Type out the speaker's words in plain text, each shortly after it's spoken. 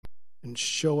and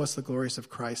show us the glories of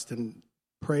Christ, and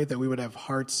pray that we would have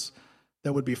hearts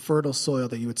that would be fertile soil,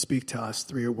 that you would speak to us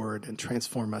through your word and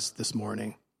transform us this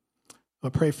morning. I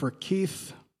pray for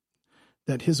Keith,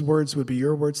 that his words would be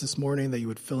your words this morning, that you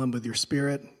would fill him with your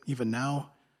spirit even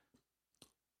now.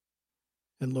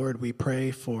 And Lord, we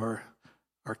pray for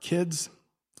our kids,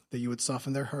 that you would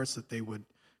soften their hearts, that they would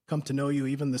come to know you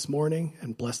even this morning,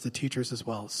 and bless the teachers as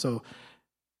well. So,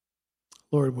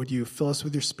 Lord, would you fill us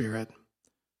with your spirit,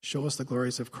 show us the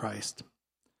glories of Christ,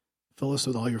 fill us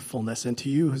with all your fullness, and to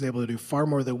you who's able to do far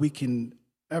more than we can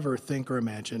ever think or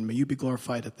imagine, may you be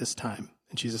glorified at this time.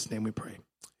 In Jesus' name we pray.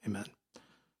 Amen.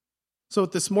 So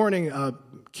this morning,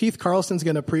 Keith Carlson's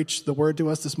going to preach the word to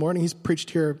us this morning. He's preached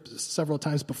here several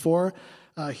times before.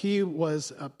 He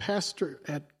was a pastor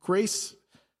at Grace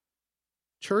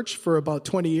Church for about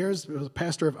 20 years. He was a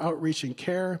pastor of outreach and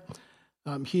care.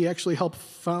 He actually helped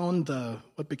found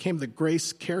what became the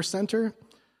Grace Care Center.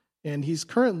 And he's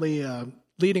currently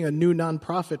leading a new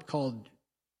nonprofit called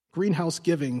Greenhouse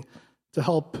Giving to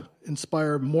help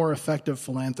inspire more effective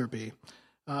philanthropy.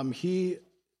 He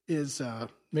is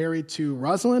married to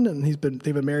Rosalind, and they've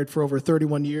been married for over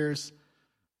 31 years,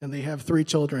 and they have 3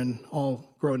 children,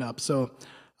 all grown up. So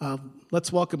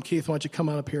let's welcome Keith. Why don't you come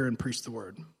on up here and preach the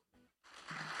word?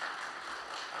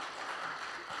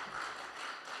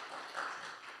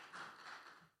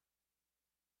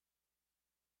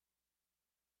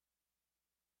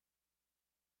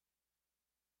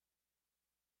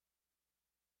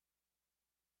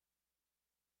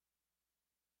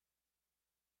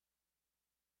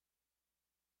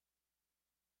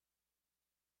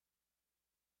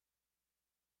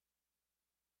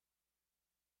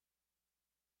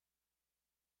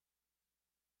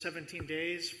 17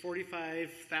 days,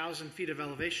 45,000 feet of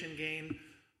elevation gain,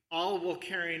 all while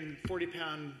carrying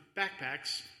 40-pound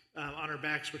backpacks on our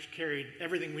backs, which carried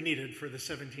everything we needed for the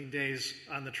 17 days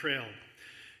on the trail.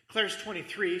 Claire's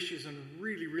 23. She's in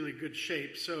really, really good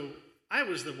shape. So I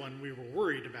was the one we were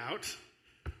worried about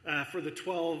for the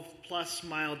 12-plus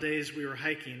mile days we were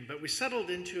hiking. But we settled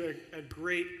into a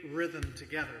great rhythm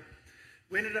together.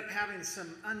 We ended up having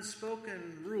some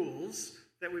unspoken rules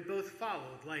that we both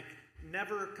followed, like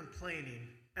never complaining,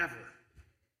 ever,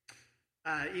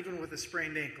 even with a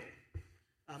sprained ankle.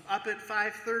 Up at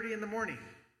 5:30 in the morning,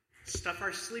 stuff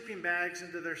our sleeping bags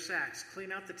into their sacks,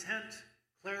 clean out the tent.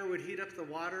 Claire would heat up the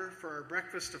water for our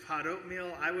breakfast of hot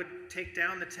oatmeal. I would take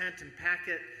down the tent and pack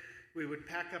it. We would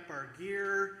pack up our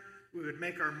gear. We would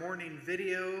make our morning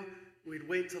video. We'd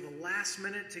wait till the last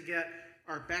minute to get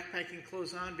our backpacking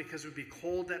clothes on because it would be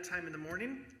cold that time in the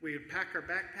morning. We would pack our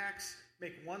backpacks,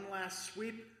 make one last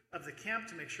sweep of the camp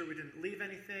to make sure we didn't leave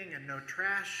anything and no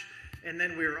trash, and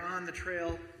then we were on the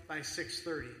trail by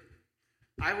 6:30.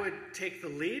 I would take the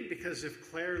lead because if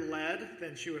Claire led,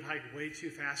 then she would hike way too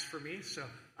fast for me, so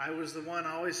I was the one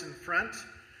always in front.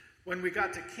 When we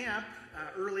got to camp,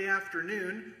 early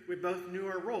afternoon, we both knew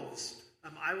our roles.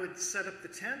 I would set up the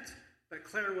tent, but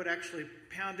Claire would actually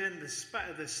pound in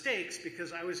the stakes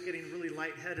because I was getting really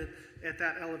lightheaded at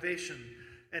that elevation.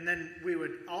 And then we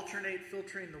would alternate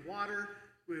filtering the water.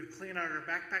 We would clean out our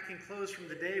backpacking clothes from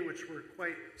the day, which were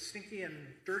quite stinky and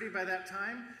dirty by that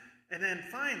time. And then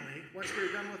finally, once we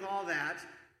were done with all that,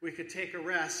 we could take a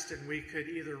rest and we could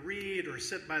either read or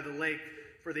sit by the lake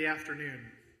for the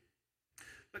afternoon.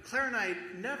 But Claire and I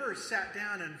never sat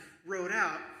down and wrote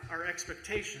out our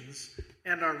expectations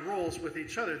and our roles with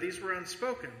each other. These were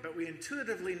unspoken, but we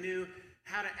intuitively knew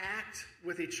how to act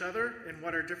with each other and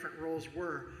what our different roles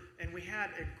were. And we had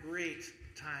a great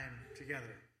time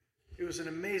together. It was an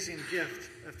amazing gift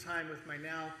of time with my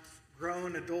now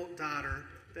grown adult daughter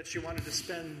that she wanted to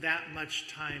spend that much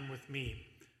time with me.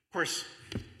 Of course,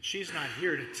 she's not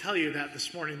here to tell you that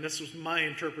this morning. This was my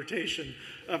interpretation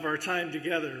of our time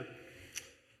together.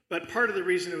 But part of the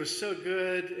reason it was so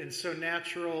good and so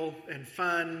natural and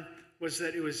fun was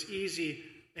that it was easy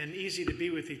to be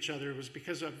with each other. It was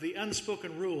because of the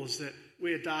unspoken rules that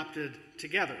we adopted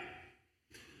together.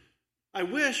 I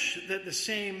wish that the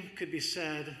same could be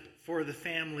said for the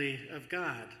family of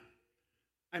God.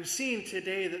 I'm seeing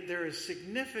today that there is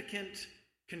significant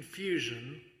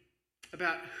confusion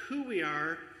about who we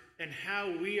are and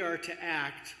how we are to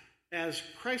act as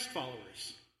Christ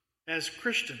followers, as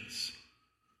Christians,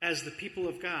 as the people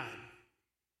of God.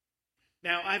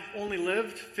 Now, I've only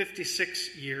lived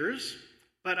 56 years,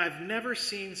 but I've never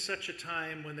seen such a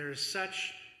time when there's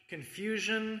such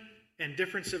confusion and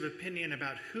difference of opinion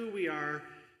about who we are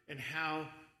and how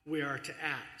we are to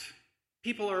act.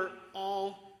 People are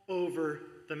all over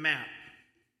the map.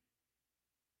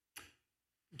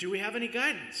 Do we have any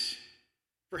guidance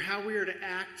for how we are to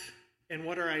act and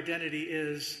what our identity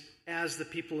is as the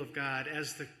people of God,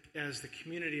 as the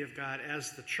community of God,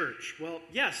 as the church? Well,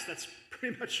 yes, that's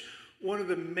pretty much one of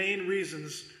the main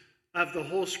reasons of the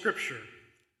whole Scripture,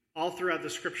 all throughout the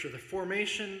Scripture, the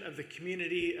formation of the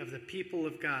community of the people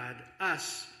of God,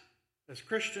 us as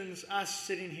Christians, us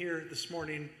sitting here this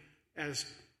morning as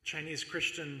Chinese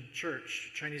Christian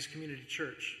Church, Chinese Community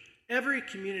Church. Every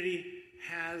community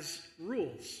has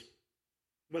rules,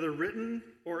 whether written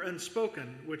or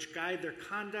unspoken, which guide their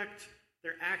conduct,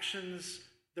 their actions,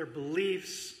 their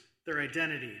beliefs, their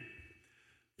identity.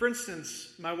 For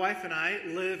instance, my wife and I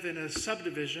live in a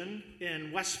subdivision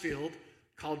in Westfield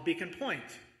called Beacon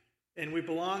Point, and we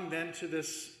belong then to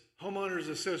this homeowners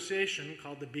association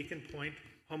called the Beacon Point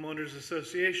Homeowners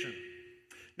Association.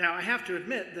 Now, I have to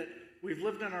admit that we've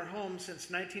lived in our home since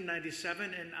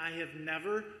 1997, and I have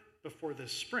never, before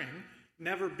this spring,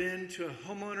 never been to a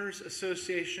homeowners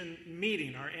association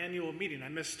meeting, our annual meeting. I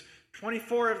missed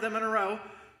 24 of them in a row,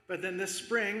 but then this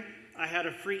spring I had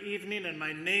a free evening, and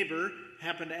my neighbor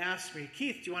happened to ask me,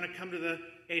 "Keith, do you want to come to the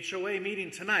HOA meeting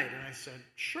tonight?" And I said,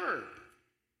 "Sure."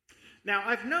 Now,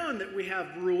 I've known that we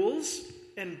have rules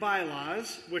and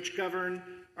bylaws which govern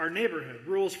our neighborhood,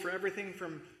 rules for everything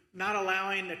from not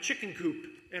allowing a chicken coop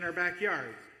in our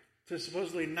backyard to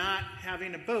supposedly not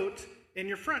having a boat in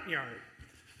your front yard.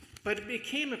 But it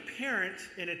became apparent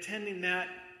in attending that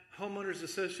homeowners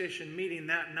association meeting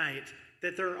that night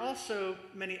that there are also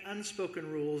many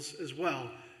unspoken rules as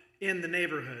well in the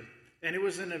neighborhood. And it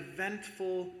was an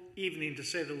eventful evening, to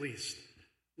say the least,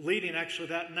 leading actually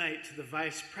that night to the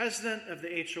vice president of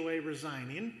the HOA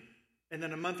resigning, and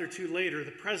then a month or two later,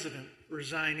 the president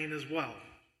resigning as well.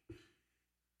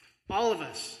 All of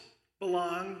us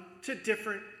belong to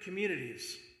different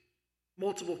communities,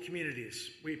 multiple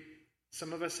communities.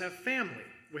 Some of us have family,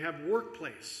 we have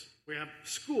workplace, we have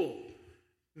school,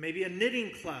 maybe a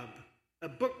knitting club, a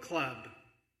book club,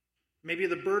 maybe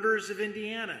the Birders of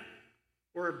Indiana,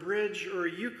 or a bridge or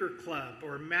a euchre club,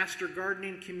 or a master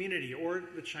gardening community, or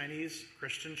the Chinese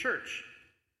Christian Church.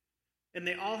 And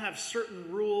they all have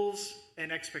certain rules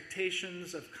and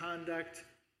expectations of conduct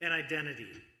and identity.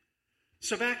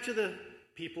 So back to the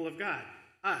people of God,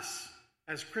 us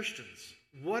as Christians.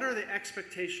 What are the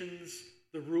expectations,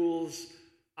 the rules,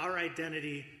 our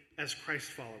identity as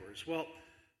Christ followers? Well,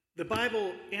 the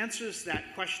Bible answers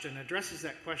that question, addresses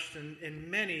that question in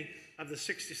many of the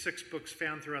 66 books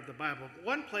found throughout the Bible. But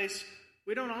one place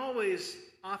we don't always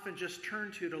often just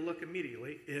turn to look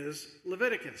immediately is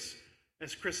Leviticus.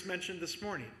 As Chris mentioned this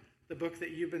morning, the book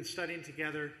that you've been studying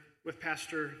together with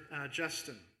Pastor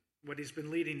Justin, what he's been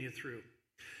leading you through.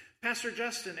 Pastor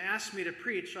Justin asked me to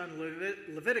preach on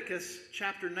Leviticus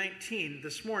chapter 19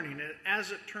 this morning. And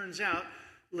as it turns out,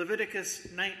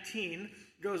 Leviticus 19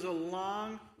 goes a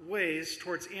long ways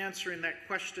towards answering that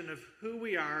question of who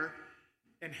we are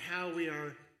and how we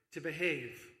are to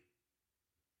behave.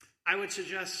 I would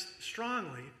suggest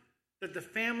strongly that the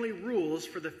family rules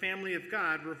for the family of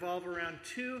God revolve around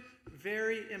two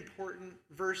very important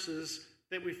verses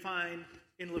that we find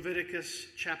in Leviticus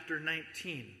chapter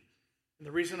 19. And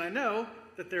the reason I know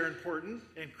that they're important,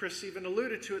 and Chris even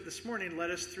alluded to it this morning, led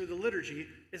us through the liturgy,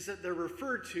 is that they're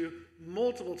referred to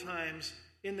multiple times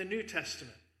in the New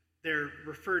Testament. They're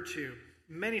referred to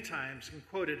many times and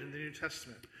quoted in the New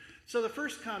Testament. So the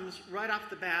first comes right off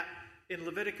the bat in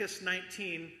Leviticus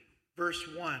 19, verse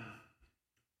 1.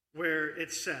 Where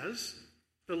it says,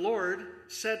 "The Lord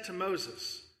said to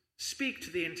Moses, 'Speak to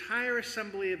the entire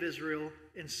assembly of Israel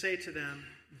and say to them,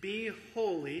 Be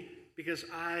holy, because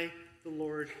I, the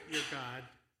Lord your God,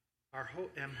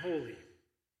 am holy.'"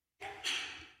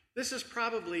 This is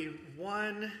probably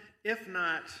one, if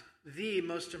not the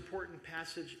most important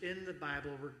passage in the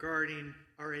Bible regarding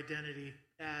our identity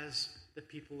as the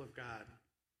people of God.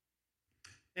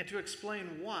 And to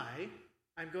explain why,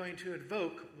 I'm going to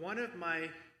invoke one of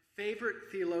my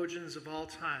favorite theologians of all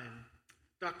time,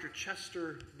 Dr.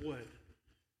 Chester Wood.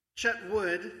 Chet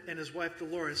Wood and his wife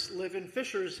Dolores live in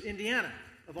Fishers, Indiana,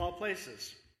 of all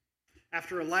places.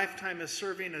 After a lifetime as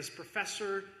serving as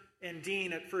professor and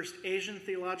dean at First Asian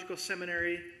Theological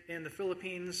Seminary in the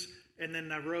Philippines, and then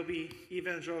Nairobi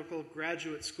Evangelical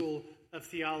Graduate School of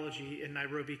Theology in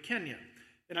Nairobi, Kenya.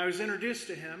 And I was introduced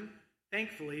to him,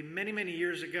 thankfully, many, many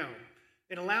years ago.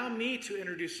 And allow me to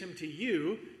introduce him to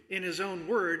you in his own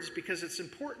words, because it's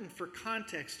important for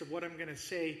context of what I'm going to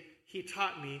say he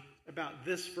taught me about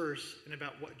this verse and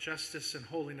about what justice and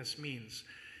holiness means.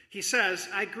 He says,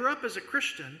 "I grew up as a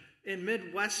Christian in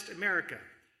Midwest America.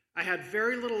 I had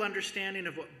very little understanding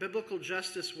of what biblical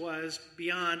justice was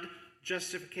beyond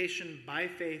justification by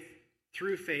faith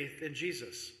through faith in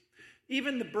Jesus.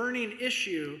 Even the burning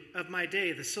issue of my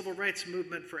day, the civil rights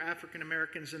movement for African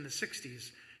Americans in the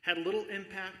 60s, had little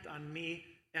impact on me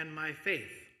and my faith.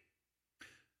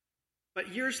 But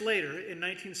years later, in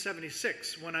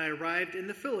 1976, when I arrived in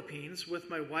the Philippines with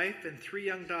my wife and 3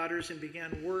 young daughters and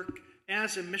began work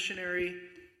as a missionary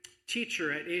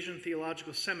teacher at Asian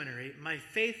Theological Seminary, my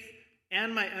faith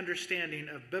and my understanding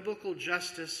of biblical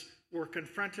justice were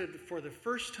confronted for the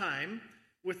first time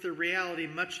with the reality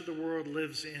much of the world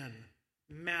lives in: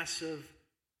 massive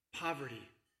poverty.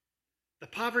 The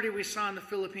poverty we saw in the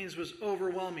Philippines was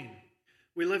overwhelming.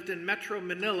 We lived in Metro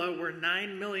Manila, where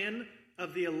 9 million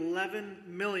of the 11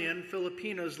 million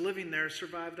Filipinos living there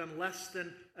survived on less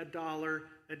than $1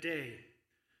 a day.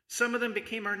 Some of them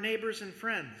became our neighbors and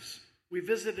friends. We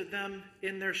visited them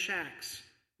in their shacks.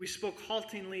 We spoke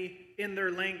haltingly in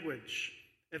their language.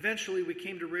 Eventually, we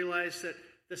came to realize that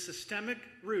the systemic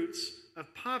roots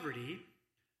of poverty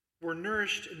were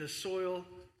nourished in the soil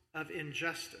of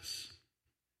injustice.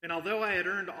 And although I had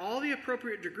earned all the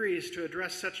appropriate degrees to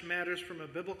address such matters from a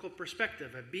biblical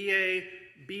perspective, a BA,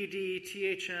 BD,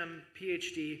 THM,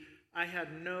 PhD, I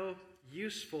had no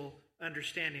useful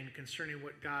understanding concerning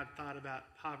what God thought about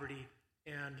poverty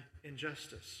and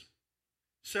injustice.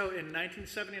 So in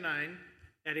 1979,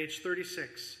 at age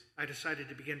 36, I decided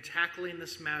to begin tackling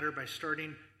this matter by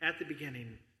starting at the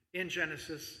beginning in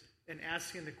Genesis and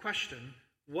asking the question,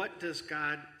 what does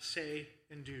God say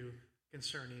and do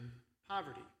concerning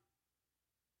poverty?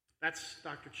 That's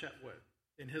Dr. Chet Wood,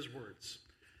 in his words.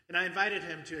 And I invited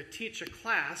him to teach a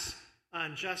class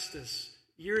on justice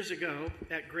years ago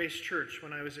at Grace Church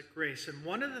when I was at Grace. And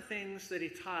one of the things that he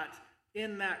taught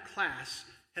in that class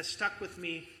has stuck with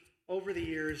me over the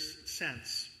years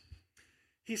since.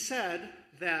 He said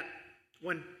that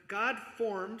when God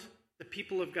formed the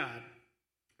people of God,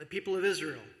 the people of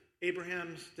Israel,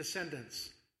 Abraham's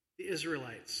descendants, the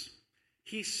Israelites,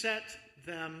 he set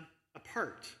them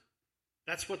apart.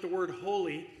 That's what the word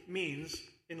holy means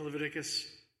in Leviticus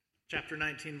chapter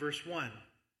 19, verse 1.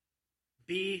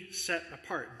 Be set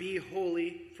apart. Be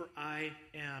holy, for I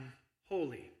am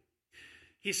holy.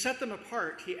 He set them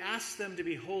apart. He asked them to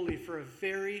be holy for a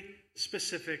very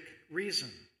specific reason.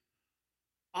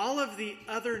 All of the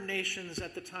other nations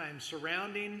at the time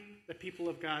surrounding the people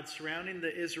of God, surrounding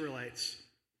the Israelites,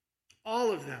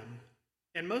 all of them,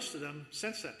 and most of them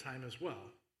since that time as well,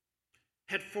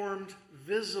 had formed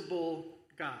visible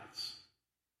gods,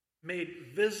 made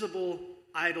visible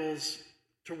idols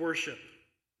to worship.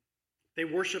 They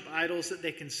worship idols that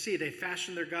they can see. They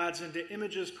fashion their gods into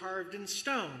images carved in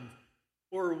stone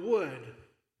or wood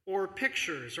or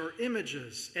pictures or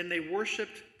images, and they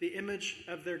worshiped the image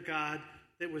of their God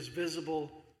that was visible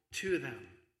to them.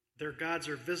 Their gods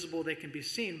are visible, they can be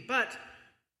seen, but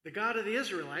the God of the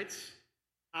Israelites,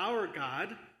 our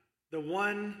God, the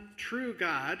one true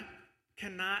God,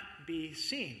 cannot be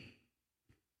seen.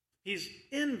 He's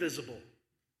invisible,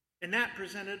 and that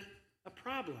presented a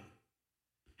problem.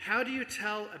 How do you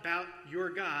tell about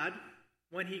your God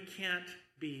when he can't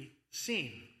be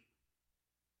seen?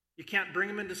 You can't bring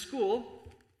him into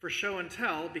school for show and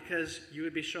tell because you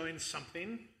would be showing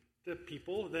something to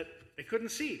people that they couldn't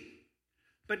see.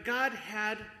 But God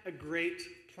had a great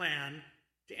plan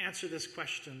to answer this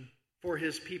question for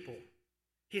his people.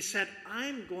 He said,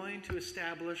 I'm going to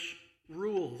establish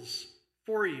rules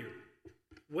for you,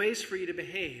 ways for you to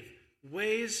behave,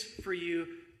 ways for you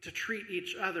to treat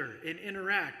each other and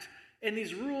interact. And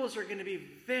these rules are going to be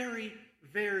very,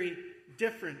 very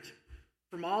different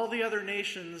from all the other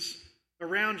nations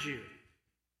around you.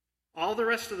 All the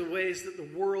rest of the ways that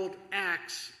the world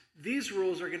acts, these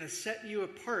rules are going to set you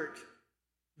apart,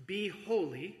 be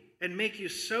holy, and make you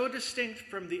so distinct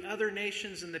from the other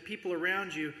nations and the people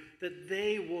around you that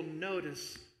they will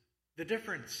notice the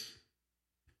difference.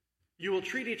 You will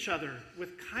treat each other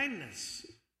with kindness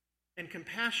and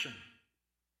compassion.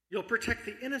 You'll protect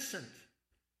the innocent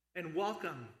and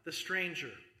welcome the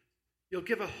stranger. You'll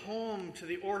give a home to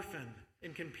the orphan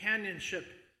and companionship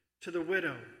to the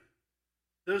widow.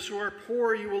 Those who are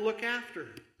poor you will look after.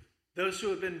 Those who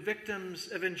have been victims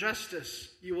of injustice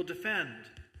you will defend.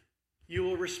 You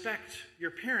will respect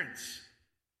your parents.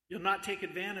 You'll not take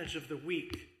advantage of the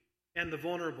weak and the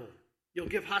vulnerable. You'll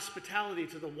give hospitality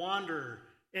to the wanderer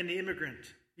and the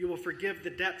immigrant. You will forgive the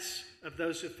debts of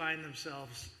those who find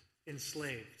themselves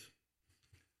enslaved.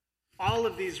 All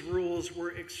of these rules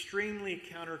were extremely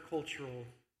countercultural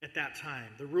at that time.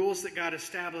 The rules that God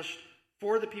established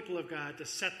for the people of God to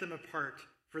set them apart,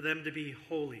 for them to be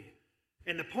holy.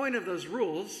 And the point of those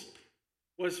rules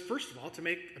was, first of all, to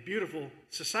make a beautiful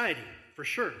society, for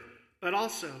sure, but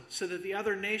also so that the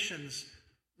other nations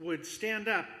would stand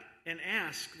up and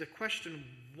ask the question,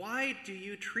 why do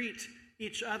you treat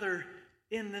each other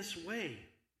in this way?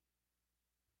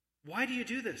 Why do you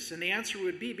do this? And the answer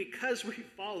would be, because we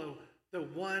follow the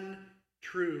one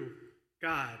true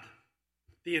God,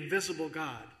 the invisible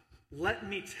God. Let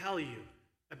me tell you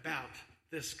about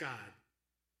this God.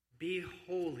 Be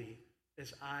holy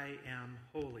as I am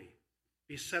holy.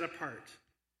 Be set apart.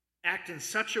 Act in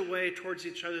such a way towards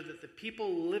each other that the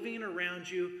people living around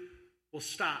you will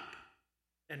stop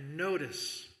and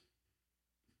notice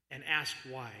and ask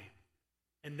why.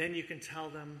 And then you can tell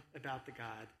them about the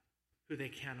God who they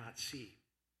cannot see.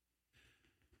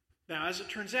 Now, as it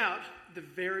turns out, the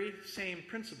very same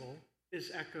principle is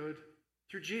echoed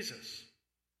through Jesus.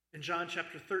 In John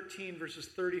chapter 13, verses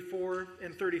 34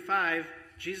 and 35,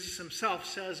 Jesus himself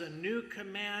says, "A new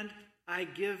command I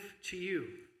give to you.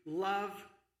 Love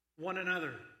one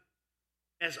another.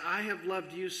 As I have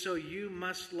loved you, so you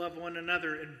must love one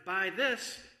another. And by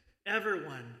this,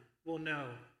 everyone will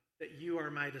know that you are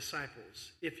my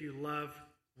disciples, if you love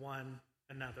one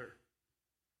another."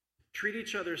 Treat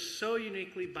each other so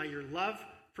uniquely by your love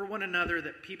for one another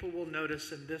that people will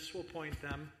notice, and this will point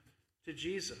them to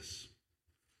Jesus.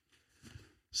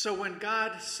 So when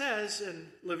God says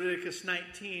in Leviticus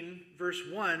 19, verse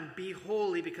 1, "Be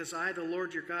holy because I, the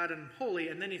Lord your God, am holy,"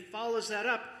 and then he follows that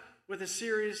up with a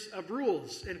series of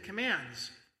rules and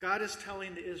commands, God is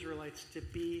telling the Israelites to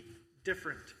be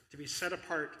different, to be set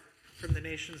apart from the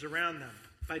nations around them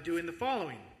by doing the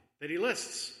following that he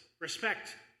lists: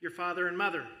 respect your father and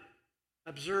mother,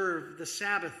 observe the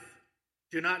Sabbath,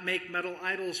 do not make metal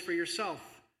idols for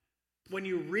yourself. When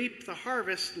you reap the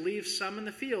harvest, leave some in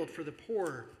the field for the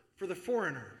poor, for the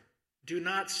foreigner. Do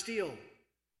not steal.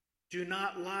 Do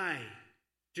not lie.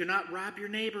 Do not rob your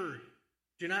neighbor.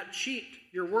 Do not cheat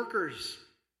your workers.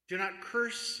 Do not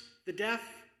curse the deaf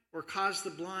or cause the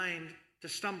blind to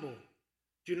stumble.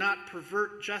 Do not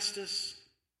pervert justice.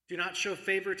 Do not show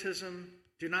favoritism.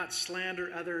 Do not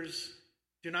slander others.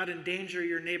 Do not endanger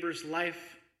your neighbor's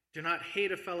life. Do not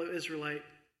hate a fellow Israelite.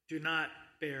 Do not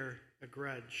bear a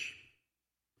grudge.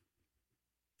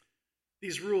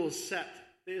 These rules set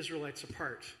the Israelites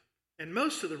apart. And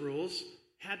most of the rules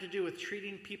had to do with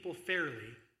treating people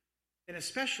fairly, and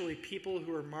especially people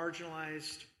who are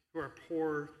marginalized, who are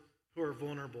poor, who are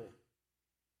vulnerable.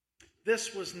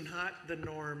 This was not the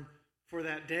norm for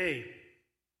that day.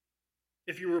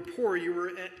 If you were poor, you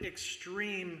were at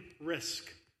extreme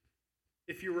risk.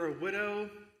 If you were a widow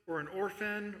or an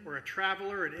orphan or a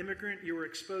traveler, an immigrant, you were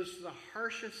exposed to the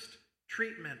harshest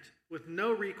treatment with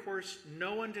no recourse,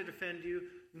 no one to defend you,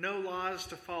 no laws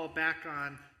to fall back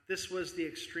on. This was the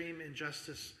extreme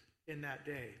injustice in that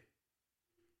day.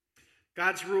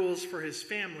 God's rules for his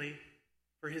family,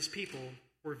 for his people,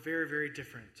 were very, very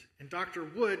different. And Dr.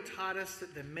 Wood taught us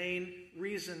that the main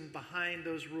reason behind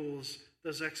those rules,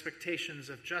 those expectations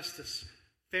of justice,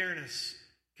 fairness,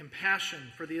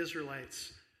 compassion for the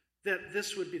Israelites, that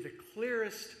this would be the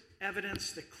clearest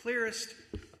evidence, the clearest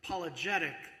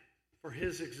apologetic for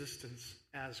his existence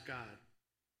as God.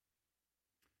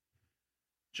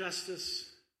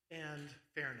 Justice and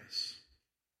fairness.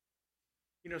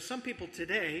 You know, some people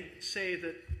today say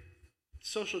that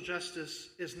social justice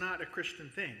is not a Christian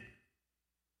thing,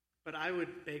 but I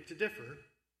would beg to differ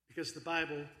because the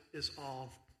Bible is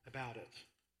all about it.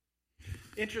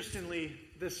 Interestingly,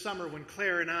 this summer when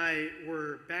Claire and I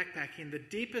were backpacking, the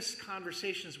deepest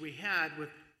conversations we had with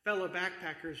fellow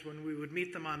backpackers when we would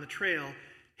meet them on the trail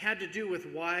had to do with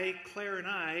why Claire and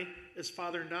I, as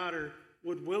father and daughter,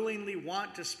 would willingly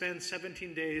want to spend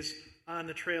 17 days on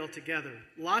the trail together.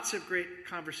 Lots of great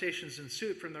conversations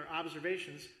ensued from their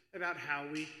observations about how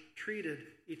we treated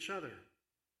each other.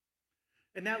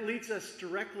 And that leads us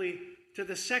directly to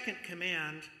the second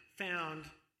command found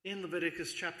in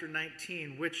Leviticus chapter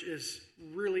 19, which is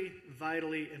really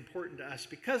vitally important to us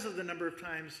because of the number of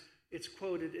times it's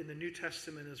quoted in the New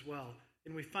Testament as well.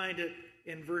 And we find it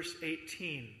in verse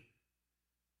 18.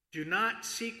 Do not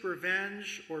seek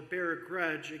revenge or bear a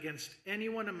grudge against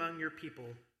anyone among your people,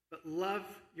 but love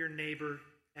your neighbor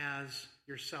as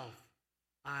yourself.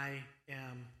 I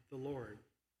am the Lord.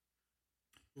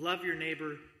 Love your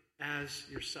neighbor as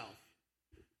yourself.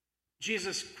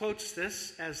 Jesus quotes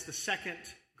this as the second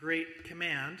great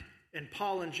command, and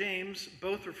Paul and James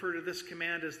both refer to this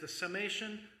command as the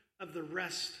summation of the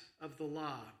rest of the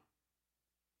law.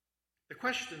 The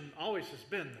question always has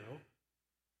been, though,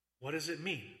 what does it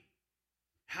mean?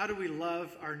 How do we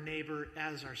love our neighbor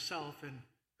as ourselves, and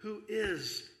who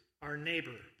is our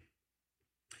neighbor?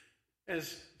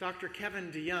 As Dr.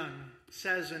 Kevin DeYoung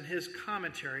says in his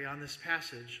commentary on this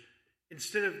passage,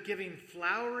 instead of giving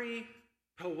flowery,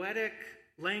 poetic,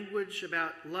 language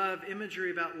about love,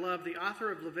 imagery about love, the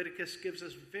author of Leviticus gives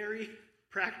us very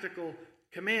practical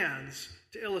commands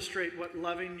to illustrate what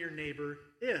loving your neighbor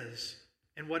is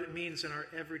and what it means in our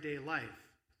everyday life.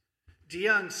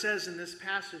 DeYoung says in this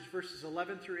passage, verses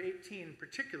 11 through 18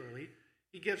 particularly,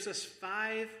 he gives us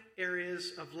 5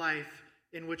 areas of life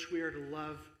in which we are to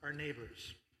love our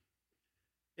neighbors.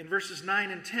 In verses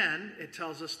 9 and 10, it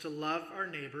tells us to love our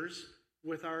neighbors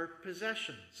with our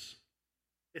possessions.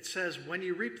 It says, when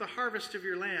you reap the harvest of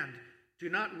your land, do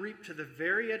not reap to the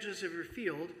very edges of your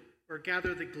field or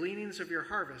gather the gleanings of your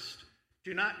harvest.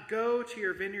 Do not go to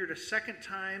your vineyard a second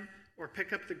time or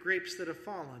pick up the grapes that have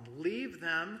fallen. Leave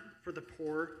them for the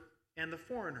poor and the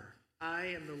foreigner. I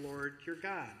am the Lord your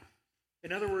God.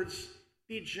 In other words,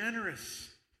 be generous.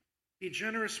 Be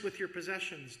generous with your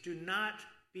possessions. Do not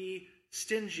be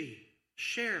stingy.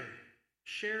 Share.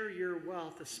 Share your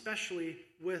wealth, especially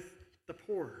with the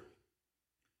poor.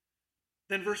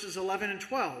 Then verses 11 and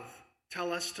 12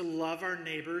 tell us to love our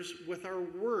neighbors with our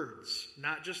words,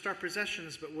 not just our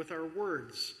possessions, but with our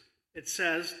words. It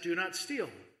says, do not steal,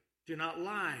 do not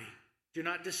lie, do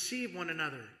not deceive one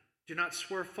another, do not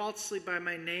swear falsely by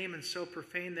my name and so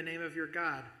profane the name of your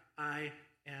God. I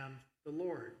am the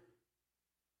Lord.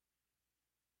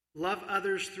 Love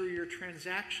others through your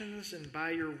transactions and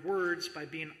by your words, by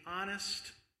being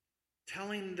honest,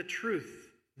 telling the truth,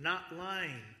 not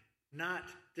lying, not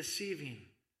deceiving.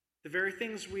 The very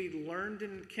things we learned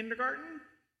in kindergarten,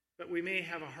 but we may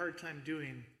have a hard time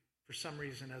doing for some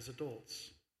reason as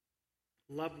adults.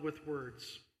 Love with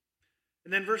words.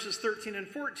 And then verses 13 and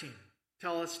 14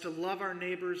 tell us to love our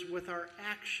neighbors with our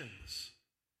actions.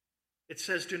 It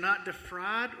says, do not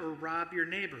defraud or rob your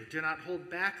neighbor. Do not hold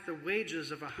back the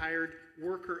wages of a hired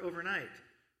worker overnight.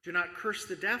 Do not curse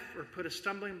the deaf or put a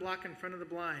stumbling block in front of the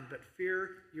blind, but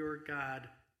fear your God.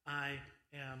 I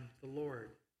am the Lord.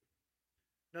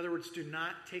 In other words, do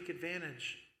not take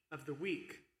advantage of the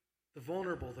weak, the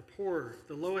vulnerable, the poor,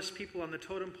 the lowest people on the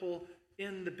totem pole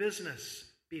in the business.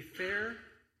 Be fair.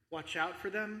 Watch out for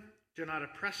them. Do not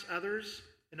oppress others.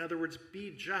 In other words,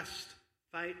 be just.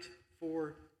 Fight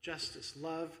for justice.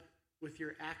 Love with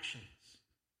your actions.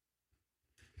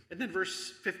 And then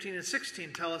verse 15 and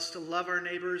 16 tell us to love our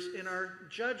neighbors in our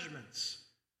judgments.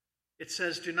 It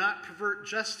says, do not pervert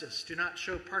justice. Do not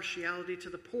show partiality to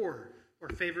the poor or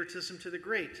favoritism to the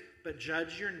great, but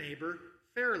judge your neighbor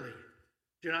fairly.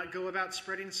 Do not go about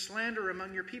spreading slander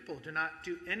among your people. Do not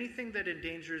do anything that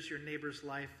endangers your neighbor's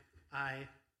life. I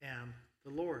am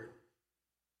the Lord.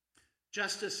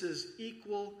 Justice is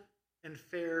equal and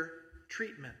fair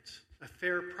treatment, a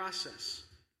fair process.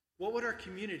 What would our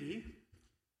community,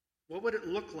 what would it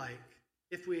look like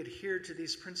if we adhered to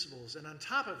these principles? And on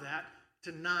top of that,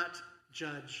 to not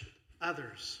judge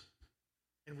others.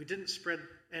 And we didn't spread,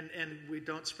 and we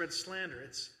don't spread slander.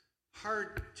 It's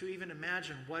hard to even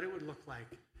imagine what it would look like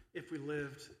if we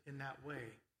lived in that way.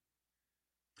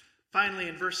 Finally,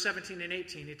 in verse 17 and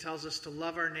 18, he tells us to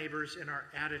love our neighbors in our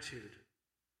attitude.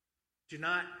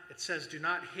 It says, do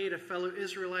not hate a fellow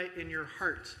Israelite in your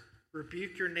heart.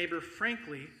 Rebuke your neighbor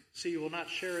frankly, so you will not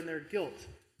share in their guilt.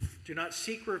 Do not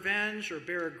seek revenge or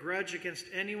bear a grudge against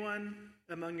anyone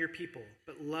among your people,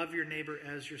 but love your neighbor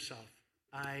as yourself.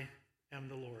 I am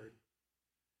the Lord.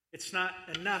 It's not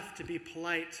enough to be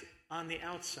polite on the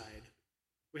outside.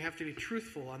 We have to be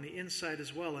truthful on the inside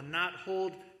as well and not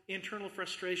hold internal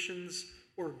frustrations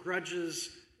or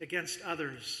grudges against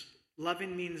others.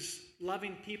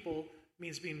 Loving people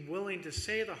means being willing to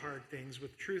say the hard things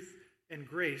with truth and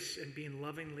grace and being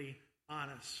lovingly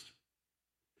honest.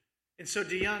 And so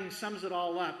DeYoung sums it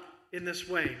all up in this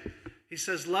way. He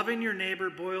says, loving your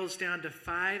neighbor boils down to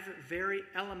 5 very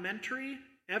elementary,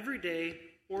 everyday,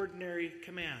 ordinary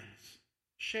commands.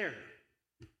 Share.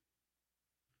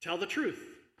 Tell the truth.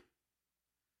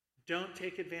 Don't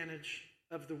take advantage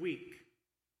of the weak.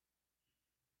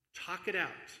 Talk it out.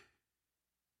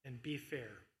 And be fair.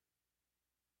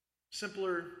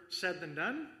 Simpler said than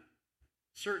done?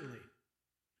 Certainly.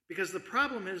 Because the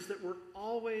problem is that we're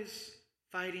always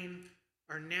fighting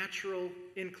our natural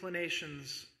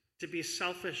inclinations to be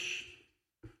selfish,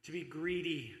 to be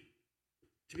greedy,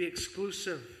 to be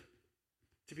exclusive,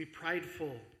 to be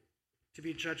prideful, to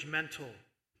be judgmental.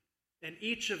 And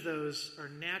each of those are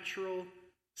natural,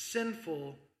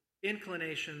 sinful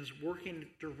inclinations working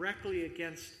directly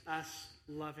against us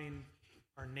loving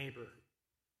our neighbor.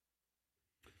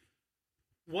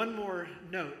 One more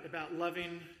note about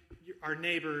loving our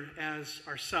neighbor as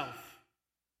ourself.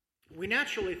 We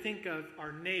naturally think of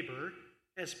our neighbor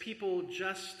as people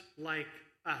just like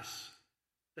us.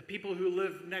 The people who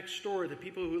live next door, the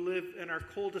people who live in our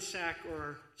cul-de-sac or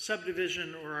our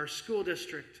subdivision or our school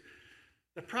district.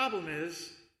 The problem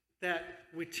is that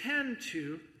we tend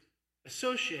to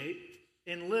associate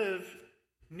and live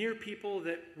near people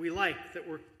that we like, that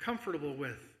we're comfortable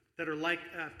with, that are like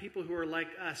people who are like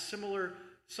us, similar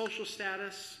social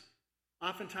status.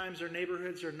 Oftentimes our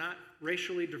neighborhoods are not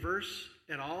racially diverse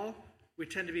at all. We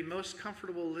tend to be most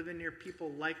comfortable living near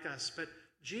people like us. But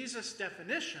Jesus'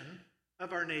 definition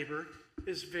of our neighbor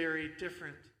is very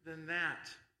different than that.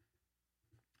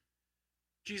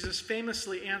 Jesus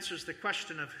famously answers the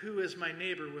question of who is my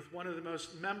neighbor with one of the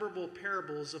most memorable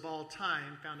parables of all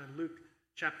time found in Luke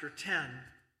chapter 10,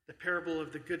 the parable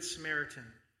of the Good Samaritan.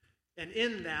 And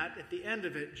in that, at the end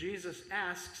of it, Jesus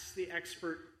asks the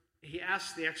expert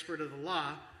of the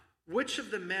law, which of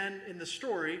the men in the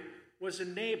story was a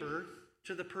neighbor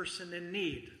to the person in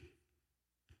need?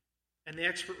 And the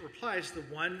expert replies, the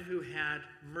one who had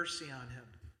mercy on him.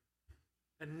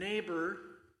 A neighbor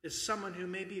is someone who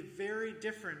may be very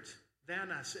different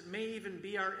than us. It may even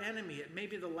be our enemy. It may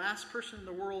be the last person in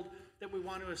the world that we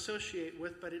want to associate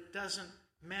with, but it doesn't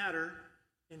matter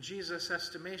in Jesus'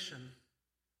 estimation.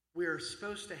 We are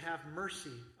supposed to have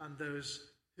mercy on those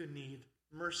who need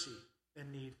mercy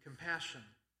and need compassion.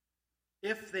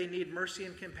 If they need mercy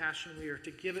and compassion, we are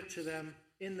to give it to them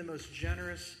in the most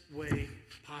generous way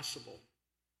possible.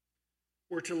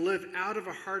 We're to live out of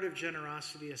a heart of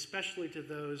generosity, especially to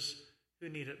those who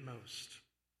need it most.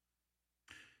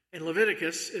 And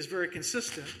Leviticus is very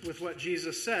consistent with what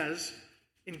Jesus says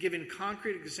in giving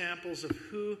concrete examples of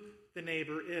who the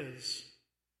neighbor is.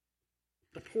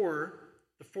 The poor,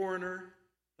 the foreigner,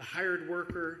 the hired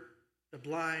worker, the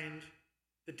blind,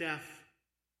 the deaf,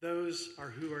 those are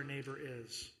who our neighbor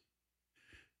is.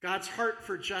 God's heart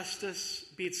for justice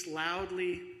beats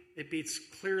loudly, it beats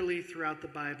clearly throughout the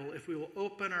Bible if we will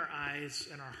open our eyes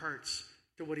and our hearts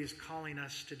to what he's calling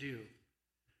us to do.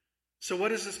 So what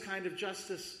does this kind of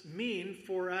justice mean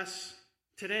for us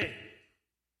today?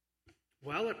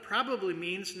 Well, it probably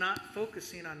means not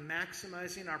focusing on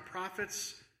maximizing our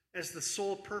profits as the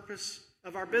sole purpose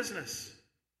of our business.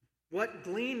 What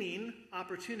gleaning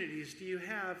opportunities do you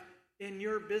have in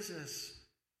your business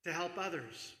to help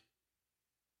others?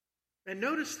 And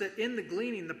notice that in the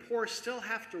gleaning, the poor still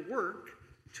have to work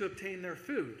to obtain their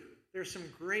food. There's some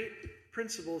great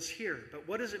principles here, but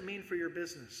what does it mean for your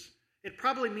business? It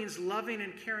probably means loving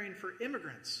and caring for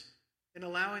immigrants and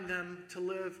allowing them to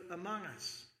live among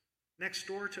us, next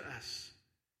door to us.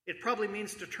 It probably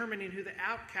means determining who the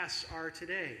outcasts are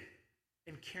today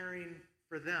and caring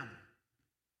for them.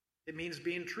 It means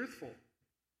being truthful.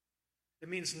 It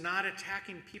means not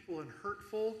attacking people in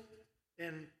hurtful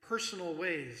and personal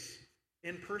ways,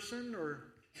 in person or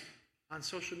on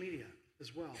social media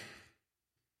as well.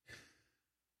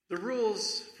 The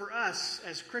rules for us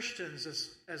as Christians,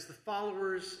 as the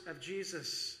followers of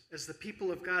Jesus, as the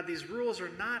people of God, these rules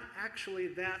are not actually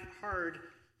that hard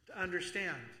to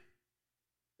understand.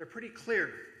 They're pretty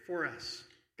clear for us.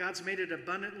 God's made it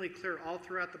abundantly clear all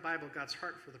throughout the Bible. God's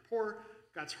heart for the poor,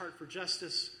 God's heart for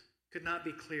justice could not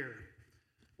be clearer.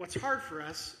 What's hard for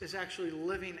us is actually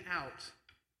living out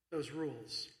those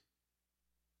rules.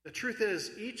 The truth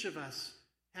is, each of us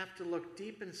have to look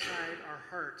deep inside our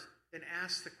heart and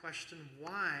ask the question,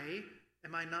 why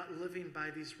am I not living by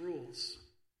these rules?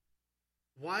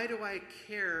 Why do I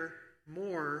care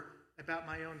more about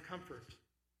my own comfort?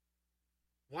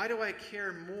 Why do I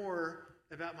care more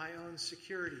about my own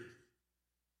security?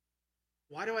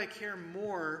 Why do I care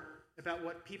more about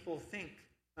what people think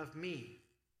of me?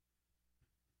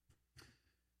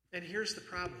 And here's the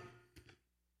problem.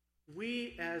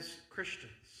 We as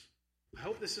Christians, I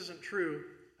hope this isn't true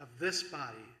of this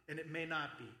body, and it may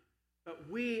not be, but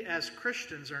we as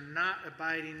Christians are not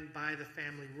abiding by the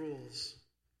family rules.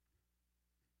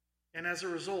 And as a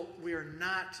result, we are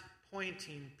not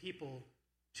pointing people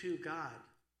to God.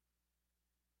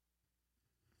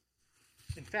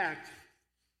 In fact,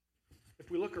 if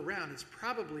we look around, it's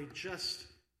probably just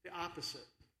the opposite.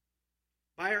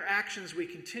 By our actions, we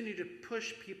continue to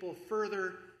push people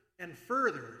further and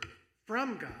further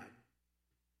from God.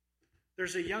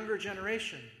 There's a younger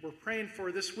generation we're praying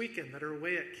for this weekend that are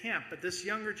away at camp, but this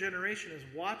younger generation is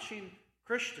watching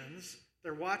Christians,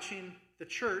 they're watching the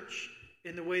church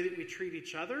in the way that we treat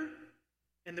each other,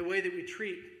 and the way that we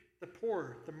treat the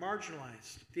poor, the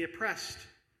marginalized, the oppressed.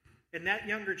 And that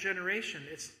younger generation,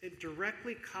 it's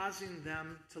directly causing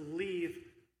them to leave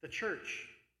the church.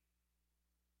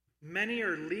 Many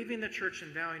are leaving the church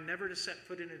and vowing never to set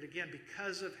foot in it again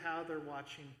because of how they're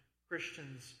watching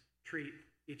Christians treat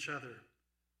each other.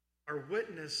 Our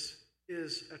witness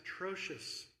is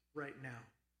atrocious right now.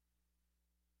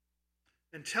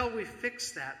 Until we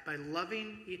fix that by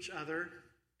loving each other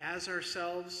as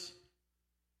ourselves,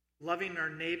 loving our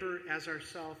neighbor as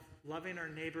ourselves, loving our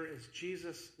neighbor as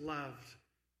Jesus loved,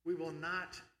 we will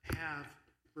not have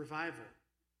revival,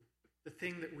 the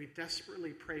thing that we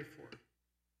desperately pray for.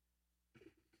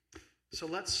 So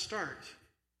let's start.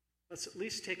 Let's at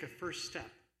least take a first step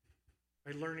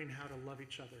by learning how to love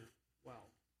each other well.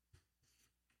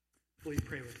 Will you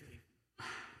pray with me?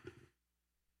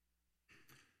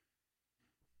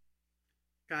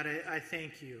 God, I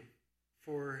thank you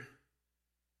for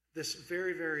this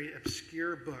very, very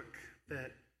obscure book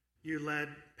that you led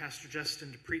Pastor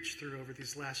Justin to preach through over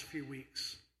these last few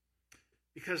weeks,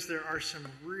 because there are some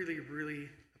really, really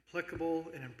applicable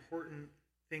and important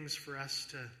things for us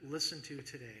to listen to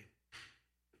today.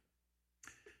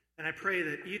 And I pray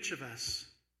that each of us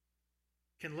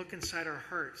can look inside our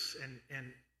hearts and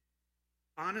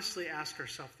honestly ask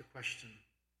ourselves the question,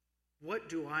 what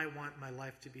do I want my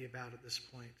life to be about at this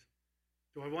point?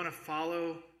 Do I want to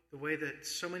follow the way that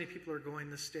so many people are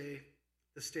going this day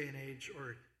and age,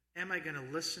 or am I going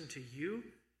to listen to you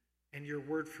and your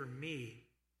word for me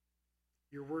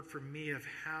of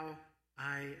how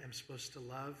I am supposed to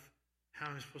love, how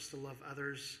I'm supposed to love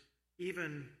others,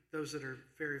 even those that are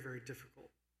very, very difficult?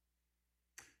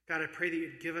 God, I pray that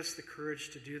you'd give us the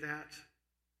courage to do that.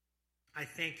 I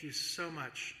thank you so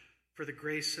much for the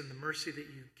grace and the mercy that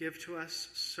you give to us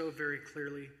so very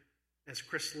clearly as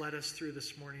Chris led us through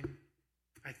this morning.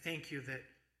 I thank you that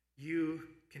you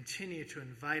continue to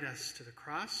invite us to the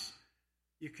cross.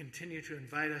 You continue to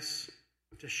invite us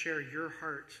to share your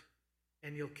heart,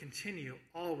 and you'll continue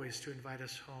always to invite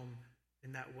us home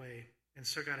in that way. And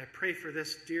so, God, I pray for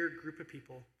this dear group of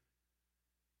people,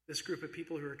 this group of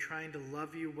people who are trying to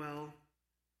love you well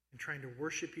and trying to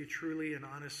worship you truly and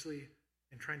honestly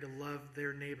and trying to love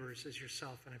their neighbors as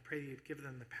yourself. And I pray that you'd give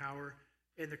them the power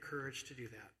and the courage to do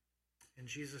that. In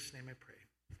Jesus' name I pray.